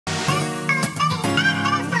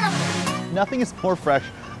nothing is more fresh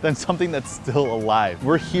than something that's still alive.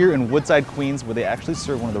 We're here in Woodside, Queens, where they actually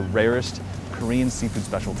serve one of the rarest Korean seafood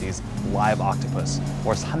specialties, live octopus,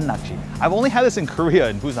 or nakji. I've only had this in Korea,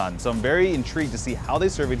 in Busan, so I'm very intrigued to see how they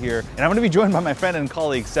serve it here. And I'm gonna be joined by my friend and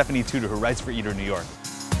colleague, Stefanie Tuder, who writes for Eater New York.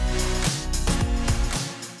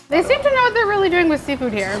 They seem to know what they're really doing with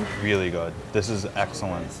seafood here. Really good. This is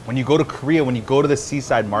excellent. When you go to Korea, when you go to the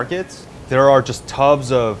seaside markets, there are just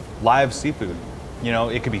tubs of live seafood. You know,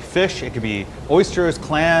 it could be fish, it could be oysters,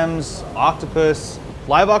 clams, octopus.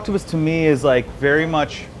 Live octopus to me is like very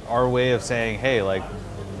much our way of saying, hey, like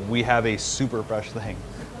we have a super fresh thing.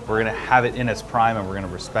 We're gonna have it in its prime and we're gonna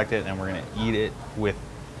respect it and we're gonna eat it with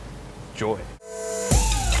joy.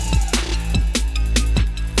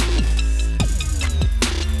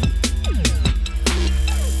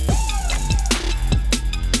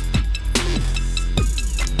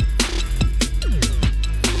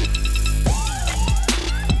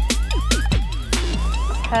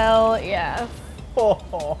 Hell yes. Oh,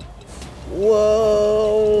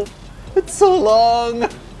 whoa, it's so long.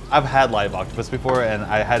 I've had live octopus before and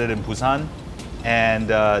I had it in Busan, and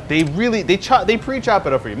they pre-chop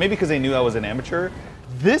it up for you. Maybe because they knew I was an amateur.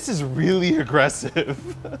 This is really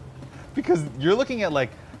aggressive because you're looking at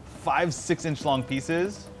like 5-6 inch long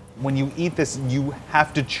pieces. When you eat this, you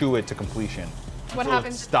have to chew it to completion. What so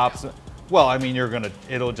happens? It stops. Well, I mean,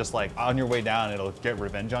 it'll just like on your way down, it'll get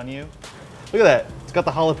revenge on you. Look at that, it's got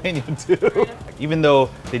the jalapeno too. Even though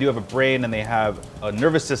they do have a brain and they have a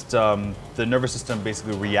nervous system, the nervous system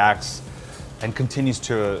basically reacts and continues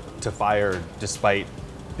to fire despite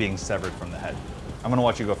being severed from the head. I'm gonna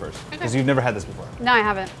watch you go first, because you've never had this before. No, I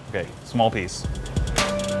haven't. Okay, small piece.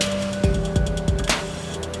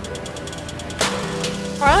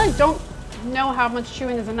 I like don't know how much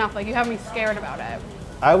chewing is enough. Like you have me scared about it.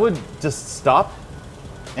 I would just stop,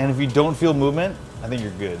 and if you don't feel movement, I think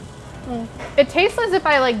you're good. It tastes as if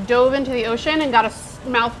I like dove into the ocean and got a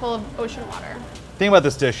mouthful of ocean water. The thing about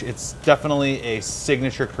this dish, it's definitely a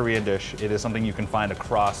signature Korean dish. It is something you can find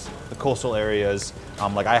across the coastal areas.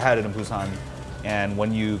 Like I had it in Busan, and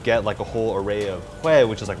when you get like a whole array of hue,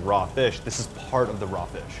 which is like raw fish, this is part of the raw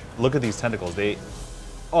fish. Look at these tentacles.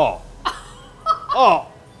 Oh,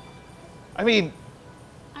 I mean,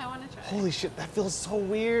 I want to try. Holy shit, that feels so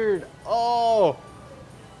weird. Oh.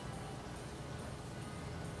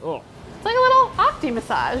 It's like a little octi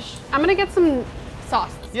massage. I'm gonna get some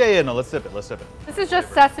sauce. Yeah, no, let's dip it, let's dip it. This is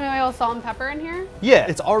just sesame oil, salt, and pepper in here? Yeah,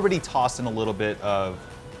 it's already tossed in a little bit of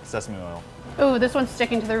sesame oil. Ooh, this one's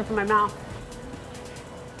sticking to the roof of my mouth.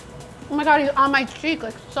 Oh my God, he's on my cheek,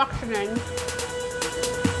 like suctioning.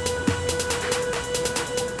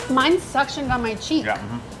 Mine suctioned on my cheek.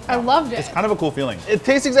 Yeah. I loved it. It's kind of a cool feeling. It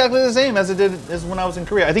tastes exactly the same as it did as when I was in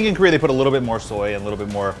Korea. I think in Korea they put a little bit more soy and a little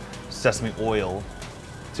bit more sesame oil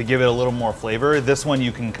to give it a little more flavor. This one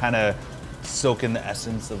you can kind of soak in the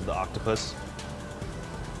essence of the octopus.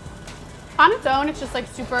 On its own, it's just like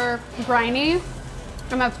super briny,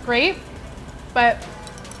 and that's great. But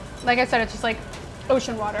like I said, it's just like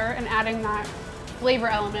ocean water, and adding that flavor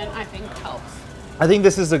element, I think, helps. I think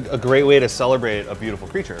this is a great way to celebrate a beautiful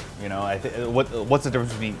creature. You know, what's the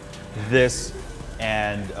difference between this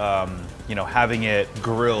and you know, having it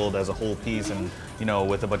grilled as a whole piece and, you know,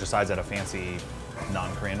 with a bunch of sides at a fancy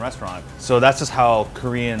non-Korean restaurant. So that's just how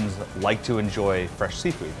Koreans like to enjoy fresh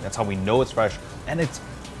seafood. That's how we know it's fresh, and it's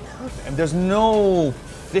perfect. And there's no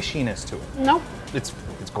fishiness to it. Nope. It's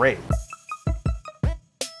great.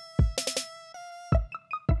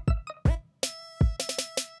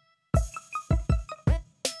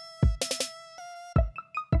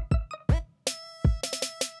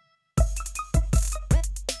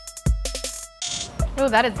 Oh,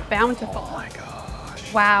 that is bountiful. Oh my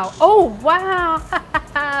gosh. Wow. Oh, wow.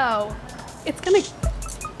 It's gonna...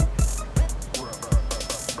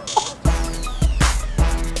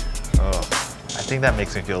 Oh, I think that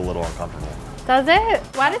makes me feel a little uncomfortable. Does it?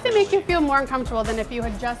 Why does it make you feel more uncomfortable than if you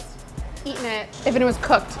had just eaten it, if it was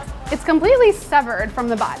cooked? It's completely severed from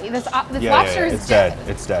the body. This lobster is dead.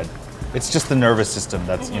 It's dead. It's just the nervous system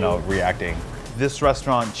that's, you know, reacting. This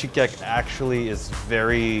restaurant, Sik Gaek, actually is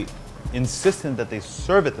very insistent that they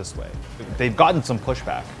serve it this way. They've gotten some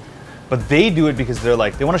pushback, but they do it because they're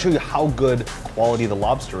like, they want to show you how good quality the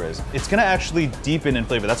lobster is. It's gonna actually deepen in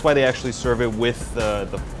flavor. That's why they actually serve it with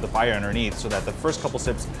the fire underneath, so that the first couple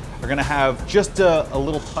sips are gonna have just a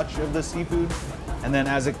little touch of the seafood, and then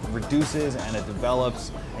as it reduces and it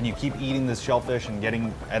develops, and you keep eating this shellfish and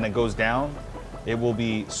it goes down, it will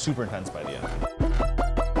be super intense by the end.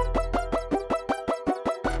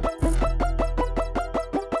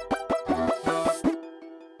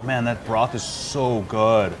 Man, that broth is so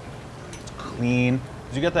good. It's clean,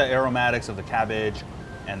 You get the aromatics of the cabbage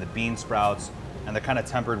and the bean sprouts, and they're kind of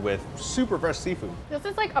tempered with super fresh seafood. This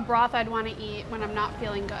is like a broth I'd want to eat when I'm not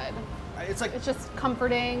feeling good. It's just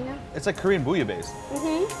comforting. It's like Korean bouillabaisse.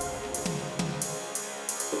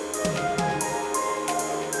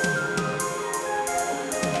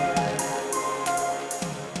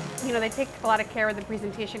 You know, they take a lot of care with the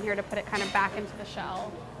presentation here to put it kind of back into the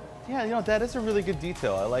shell. Yeah, you know, that is a really good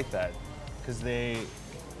detail. I like that. Because they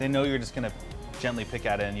know you're just gonna gently pick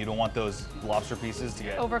at it and you don't want those lobster pieces to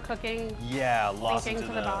get overcooking. Yeah, lost into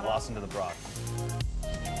the broth.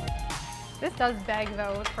 This does beg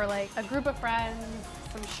though for like a group of friends,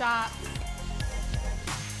 some shots.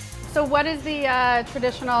 So what is the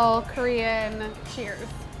traditional Korean cheers?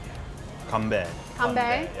 Kambae.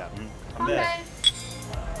 Kambae? Yeah. Kambae.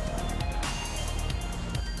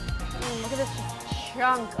 Look at this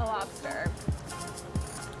chunk of lobster.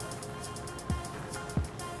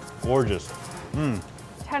 Gorgeous.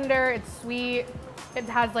 Tender, it's sweet. It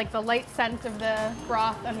has like the light scent of the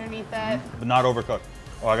broth underneath it. But not overcooked.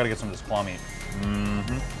 Oh, I gotta get some of this claw meat.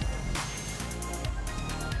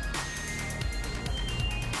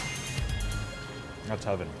 That's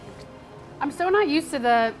heaven. I'm so not used to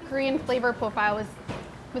the Korean flavor profile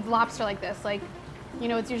with lobster like this. Like, you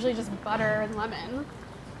know, it's usually just butter and lemon.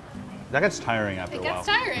 That gets tiring after a while. It gets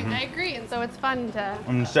tiring, I agree. And so it's fun to...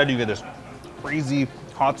 And instead you get this crazy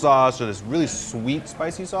hot sauce or this really sweet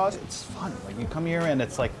spicy sauce. It's fun. Like you come here and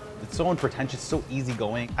it's like, it's so unpretentious, so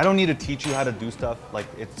easygoing. I don't need to teach you how to do stuff. Like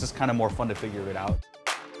it's just kind of more fun to figure it out.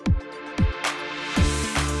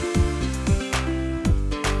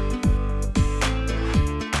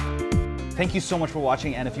 Thank you so much for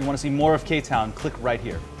watching, and if you want to see more of K-Town, click right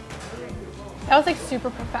here. That was like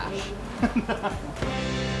super profesh.